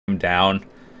down,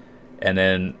 and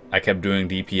then I kept doing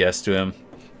DPS to him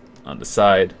on the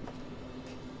side.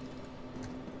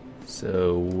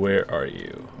 So where are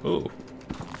you? Ooh.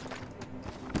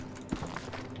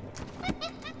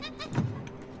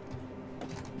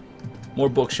 More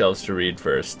bookshelves to read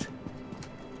first.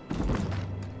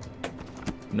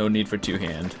 No need for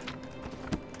two-hand.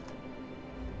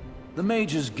 The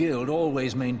Mages Guild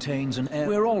always maintains an air.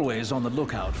 We're always on the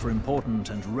lookout for important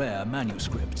and rare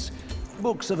manuscripts.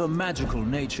 Books of a magical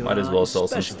nature. Might as well sell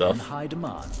some especially stuff in high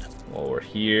demand. while we're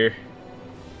here.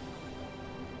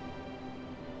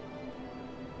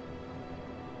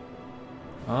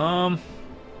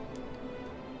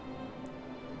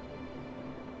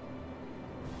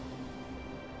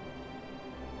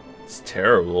 It's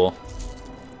terrible.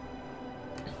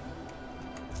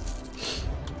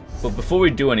 But before we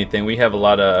do anything, we have a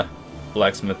lot of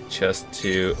blacksmith chests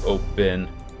to open.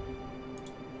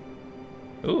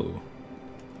 Ooh.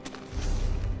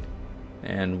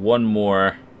 And one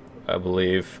more, I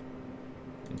believe.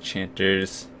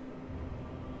 Enchanters.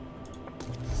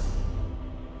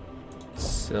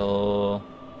 Sell.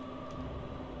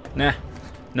 Nah.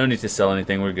 No need to sell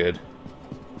anything, we're good.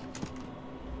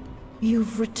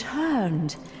 You've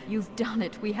returned. You've done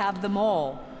it. We have them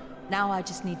all. Now I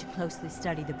just need to closely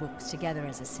study the books together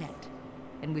as a set.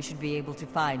 And we should be able to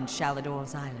find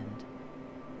Shalador's island.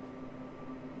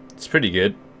 It's pretty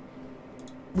good.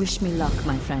 Wish me luck,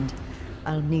 my friend.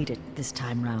 I'll need it this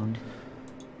time round.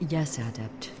 Yes,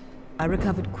 Adept. I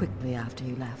recovered quickly after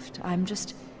you left. I'm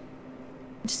just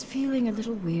feeling a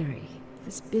little weary.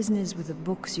 This business with the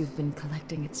books you've been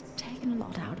collecting, it's taken a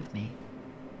lot out of me.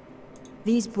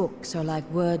 These books are like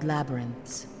word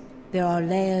labyrinths. There are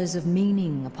layers of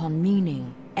meaning upon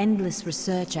meaning, endless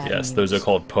research avenues. Yes, those are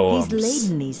called poems. He's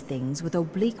laden these things with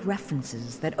oblique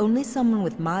references that only someone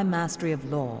with my mastery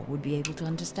of law would be able to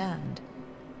understand.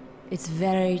 It's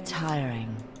very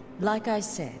tiring. Like I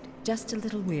said, just a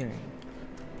little weary.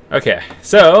 Okay,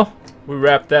 so we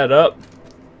wrap that up.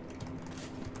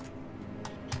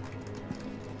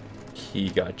 Key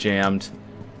got jammed.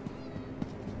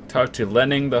 Talk to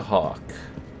Lenning the Hawk.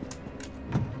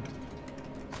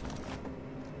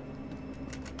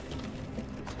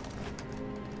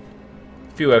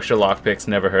 A few extra lockpicks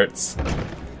never hurts.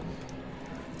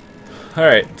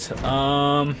 Alright,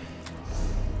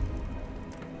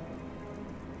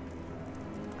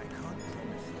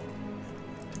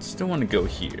 still want to go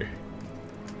here.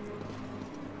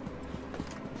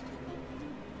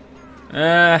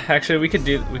 Actually, we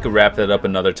could wrap that up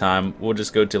another time. We'll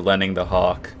just go to Lenning the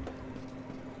Hawk.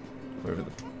 Wherever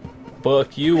the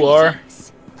fuck you are.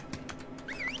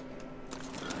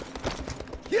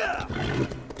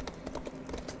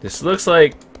 This looks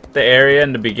like the area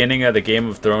in the beginning of the Game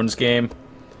of Thrones game.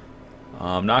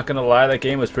 I'm not gonna lie, that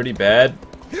game was pretty bad.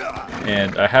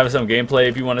 And I have some gameplay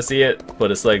if you want to see it, but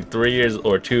it's like 3 years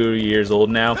or 2 years old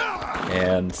now.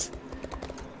 And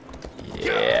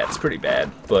yeah, it's pretty bad,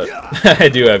 but I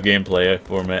do have gameplay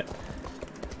for it.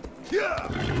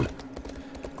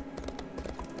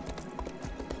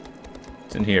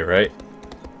 It's in here, right?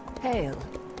 Hail.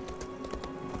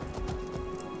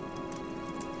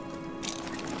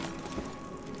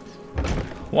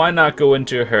 Why not go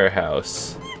into her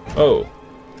house? Oh.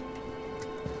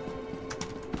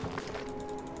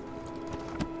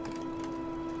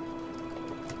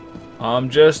 I'm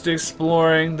just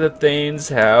exploring the Thane's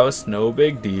house, no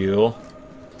big deal.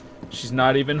 She's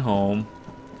not even home.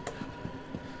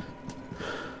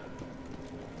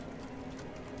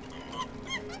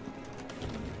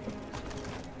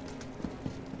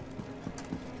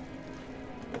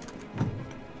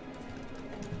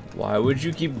 Why would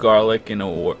you keep garlic in a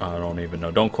war? I don't even know.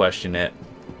 Don't question it.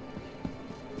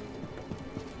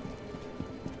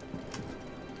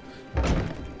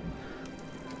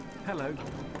 Hello.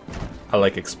 I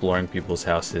like exploring people's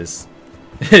houses.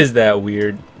 Is that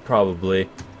weird? Probably.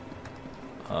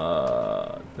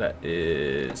 That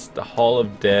is the Hall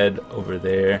of Dead over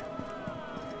there.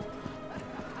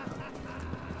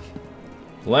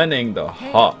 Lenning the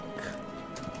Hawk.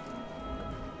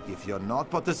 If you're not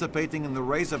participating in the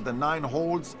race of the 9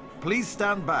 holds, please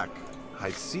stand back.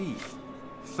 I see.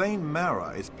 Thane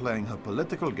Mara is playing her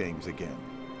political games again.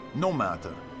 No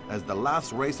matter. As the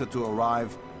last racer to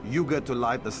arrive, you get to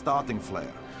light the starting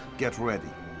flare. Get ready.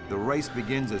 The race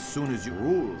begins as soon as you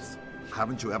rules.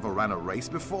 Haven't you ever ran a race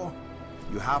before?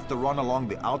 You have to run along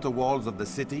the outer walls of the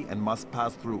city and must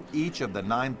pass through each of the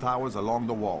 9 towers along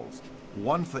the walls.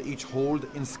 1 for each hold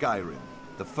in Skyrim.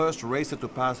 The first racer to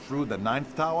pass through the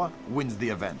 9th tower wins the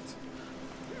event.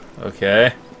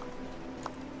 Okay.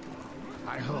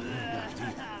 I hope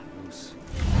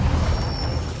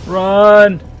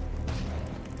Run!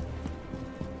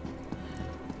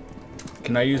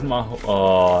 Can I use my...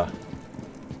 Oh.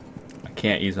 I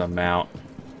can't use my mount.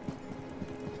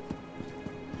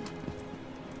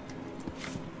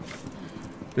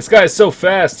 This guy is so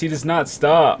fast, he does not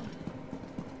stop.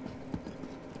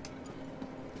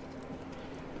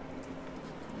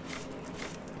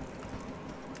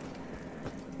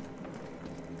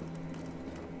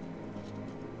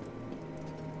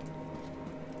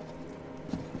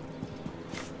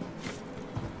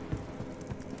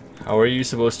 How are you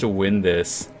supposed to win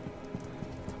this?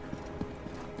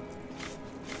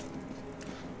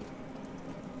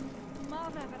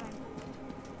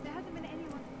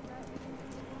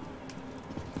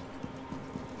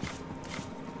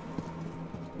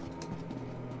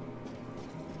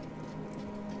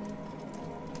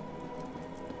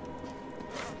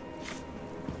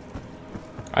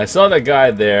 I saw that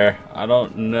guy there. I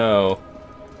don't know.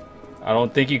 I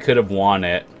don't think he could have won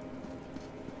it.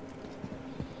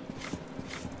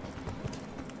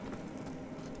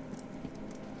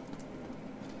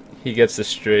 He gets the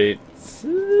straight.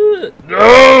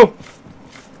 No!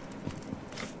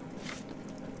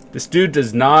 This dude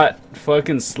does not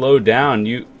fucking slow down.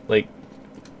 You, like,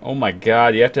 oh my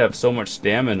god, you have to have so much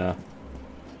stamina.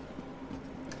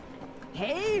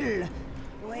 Hail!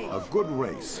 A good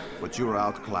race, but you're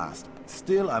outclassed.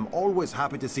 Still, I'm always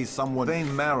happy to see someone.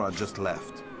 Thane Mara just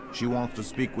left. She wants to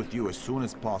speak with you as soon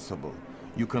as possible.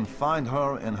 You can find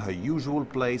her in her usual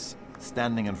place,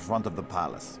 standing in front of the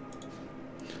palace.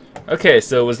 Okay,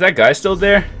 so was that guy still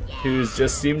there? Who's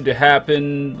just seemed to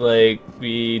happen, like,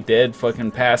 be dead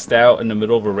fucking passed out in the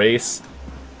middle of a race?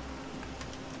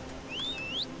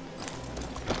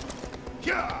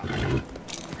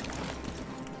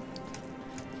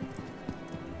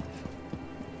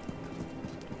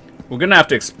 We're gonna have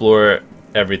to explore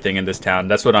everything in this town.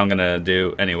 That's what I'm gonna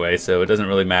do anyway, so it doesn't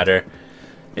really matter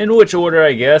in which order,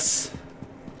 I guess.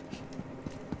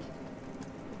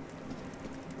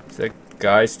 Is that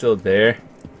guy still there?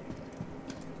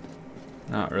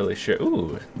 Not really sure.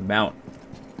 Ooh, mount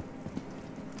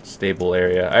stable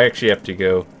area. I actually have to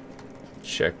go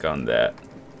check on that.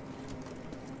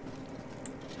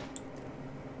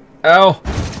 Ow!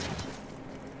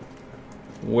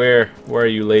 Where are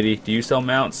you, lady? Do you sell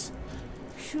mounts?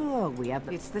 Sure, we have.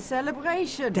 It's the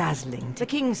celebration. Dazzling. The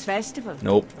King's Festival.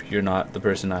 Nope, you're not the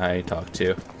person I talked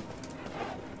to.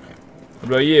 What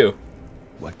about you?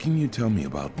 What can you tell me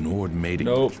about Nord mating?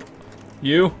 Nope.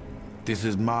 You? This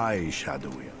is my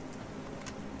Shadowir.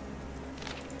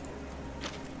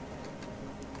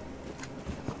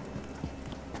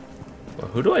 Well,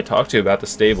 who do I talk to about the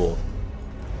stable?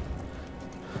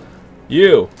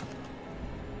 You!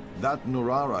 That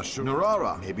Nurara,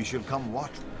 Nurara, maybe she'll come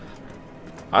watch.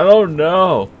 I don't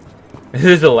know. Is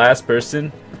this the last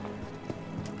person?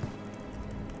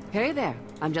 Hey there.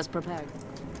 I'm just prepared.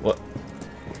 What?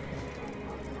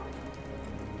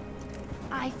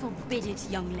 I forbid it,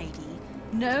 young lady.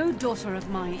 No daughter of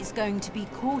mine is going to be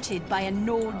courted by a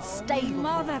Nord stable.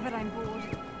 Mother, but I'm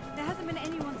bored. There hasn't been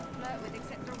anyone to flirt with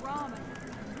except a Rama.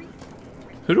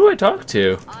 Who do I talk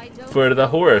to for the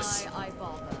horse?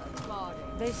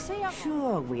 They say,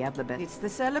 sure, we have the best. It's the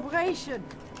celebration.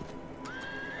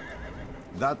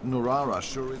 That Nurara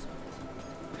sure is.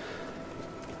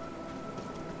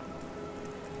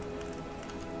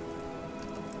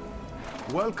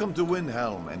 Welcome to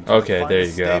WINDHELM, and to okay, the there you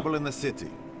finest go. stable in the city.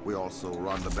 We also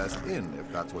run the best inn, if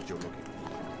that's what you're looking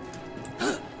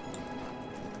for.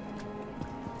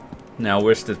 Now,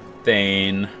 where's the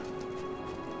Thane?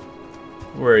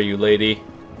 Where are you, lady?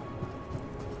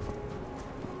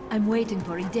 I'm waiting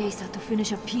for Idesa to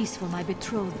finish a piece for my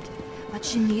betrothed, but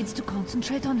she needs to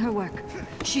concentrate on her work.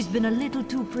 She's been a little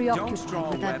too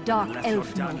preoccupied with that dark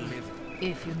elf gnome,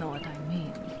 if you know what I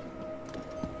mean.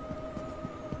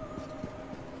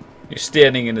 You're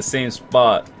standing in the same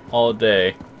spot all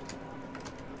day.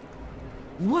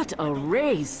 What a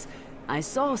race! I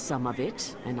saw some of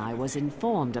it, and I was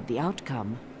informed of the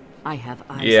outcome. I have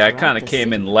eyes. Yeah, I kind of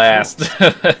came in last.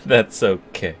 That's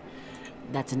okay.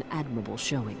 That's an admirable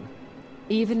showing.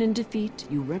 Even in defeat,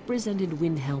 you represented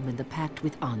WINDHELM in the pact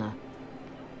with honor.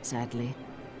 Sadly,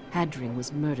 Hadring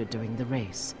was murdered during the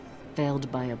race,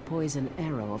 felled by a poison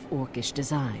arrow of orcish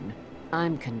design.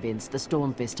 I'm convinced the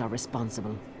Stormfist are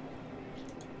responsible.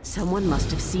 Someone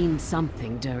must have seen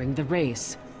something during the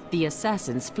race. The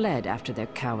assassins fled after their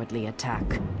cowardly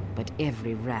attack, but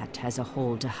every rat has a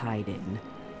hole to hide in.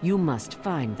 You must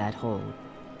find that hole.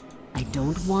 I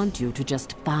don't want you to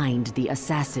just find the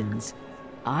assassins.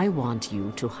 I want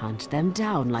you to hunt them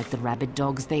down like the rabid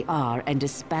dogs they are and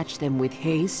dispatch them with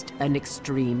haste and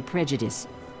extreme prejudice.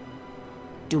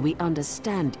 Do we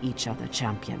understand each other,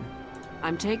 champion?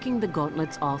 I'm taking the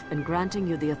gauntlets off and granting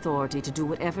you the authority to do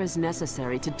whatever is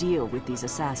necessary to deal with these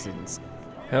assassins.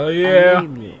 Hell yeah. I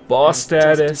name you Boss as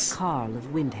status. Justice Carl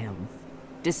of WINDHELM.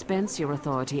 Dispense your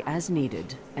authority as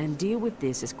needed, and deal with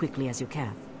this as quickly as you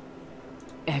can.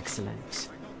 Excellent.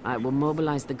 I will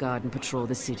mobilize the guard and patrol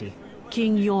the city.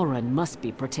 King Yoren must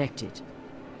be protected.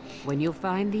 When you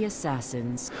find the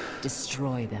assassins,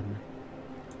 destroy them.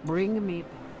 Bring me...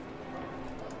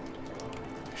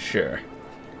 Sure.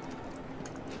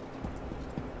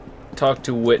 Talk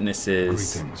to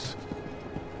witnesses. Greetings.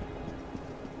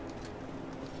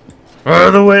 Where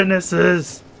are the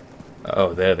witnesses?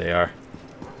 Oh, there they are.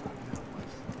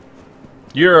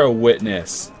 You're a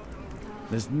witness.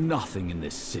 There's nothing in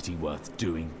this city worth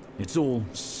doing. It's all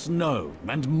snow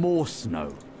and more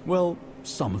snow. Well,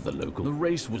 some of the local. The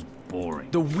race was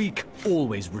boring. The weak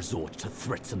always resort to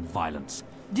threats and violence.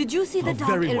 Did you see the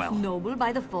dark very elf well. noble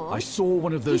by the falls? I saw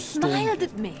one of those He smiled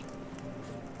at me.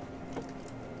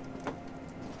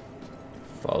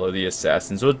 Follow the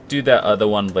assassins. We'll do that other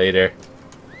one later.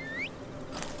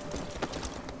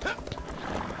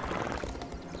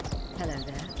 Hello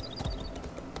there.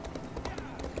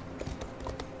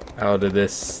 Out of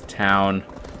this town.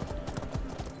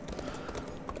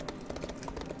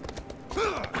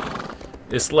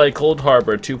 It's like Cold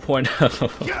Harbor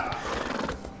 2.0.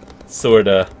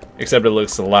 Sorta. Except it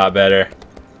looks a lot better.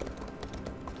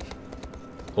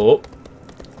 Oh.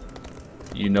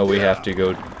 You know we have to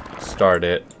go start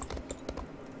it.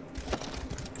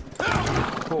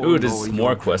 Ooh, this is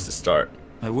more quests to start.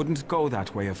 I wouldn't go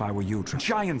that way if I were you.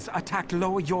 Giants attacked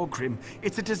Lower Yorgrim.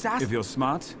 It's a disaster. If you're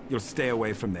smart, you'll stay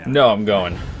away from there. No, I'm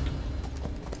going.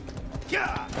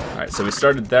 Alright, so we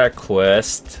started that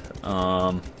quest.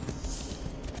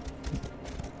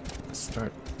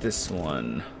 Start this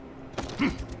one.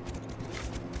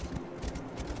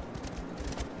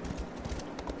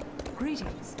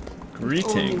 Greetings.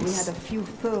 Greetings. Only we had a few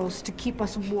furs to keep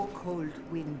us warm. Cold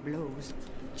wind blows.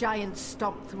 Giants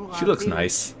stomp through our She looks village,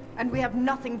 nice. and we have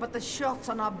nothing but the shirts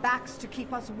on our backs to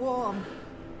keep us warm.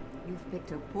 You've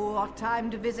picked a poor time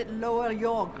to visit Lower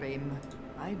Yorgrim.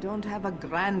 I don't have a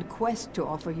grand quest to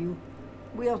offer you.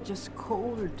 We are just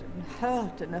cold and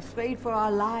hurt and afraid for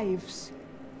our lives.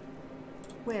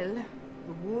 Well,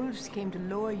 the wolves came to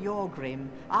Lower Yorgrim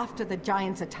after the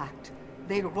giants attacked.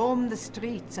 They roam the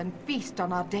streets and feast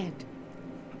on our dead.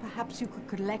 Perhaps you could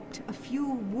collect a few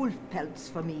wolf pelts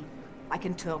for me. I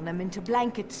can turn them into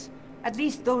blankets. At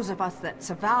least those of us that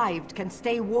survived can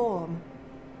stay warm.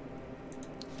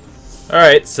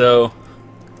 Alright, so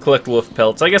collect wolf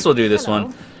pelts. I guess we'll do this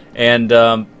one. And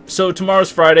so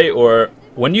tomorrow's Friday, or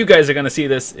when you guys are going to see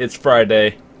this, it's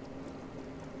Friday.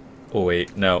 Oh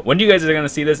wait, no. When you guys are going to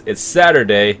see this, it's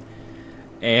Saturday.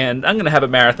 And I'm going to have a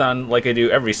marathon like I do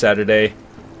every Saturday.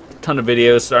 Ton of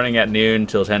videos starting at noon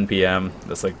till 10 p.m.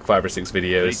 That's like 5 or 6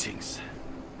 videos. Greetings.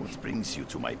 What brings you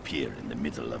to my pier in the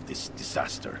middle of this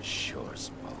disaster? Sure,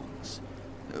 Bones.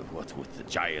 What with the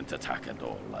giant attack and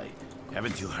all,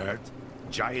 haven't you heard?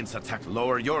 Giants attacked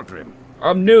Lower Yorgrim.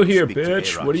 I'm new here, Speak to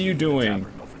bitch. Aaron What are you in the doing?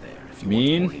 tavern over there if you want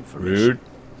more Mean? information. Rude.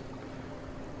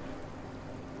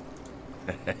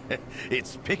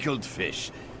 It's pickled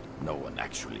fish. No one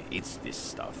actually eats this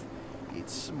stuff.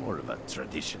 It's more of a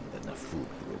tradition than a food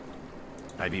group.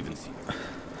 I've even seen it.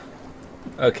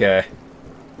 Okay.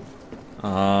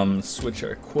 Switch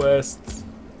our quests.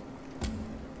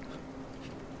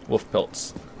 Wolf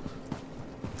pelts.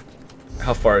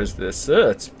 How far is this?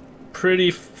 It's pretty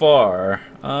far.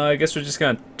 I guess we're just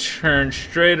gonna turn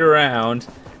straight around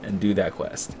and do that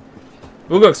quest.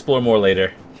 We'll go explore more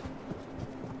later.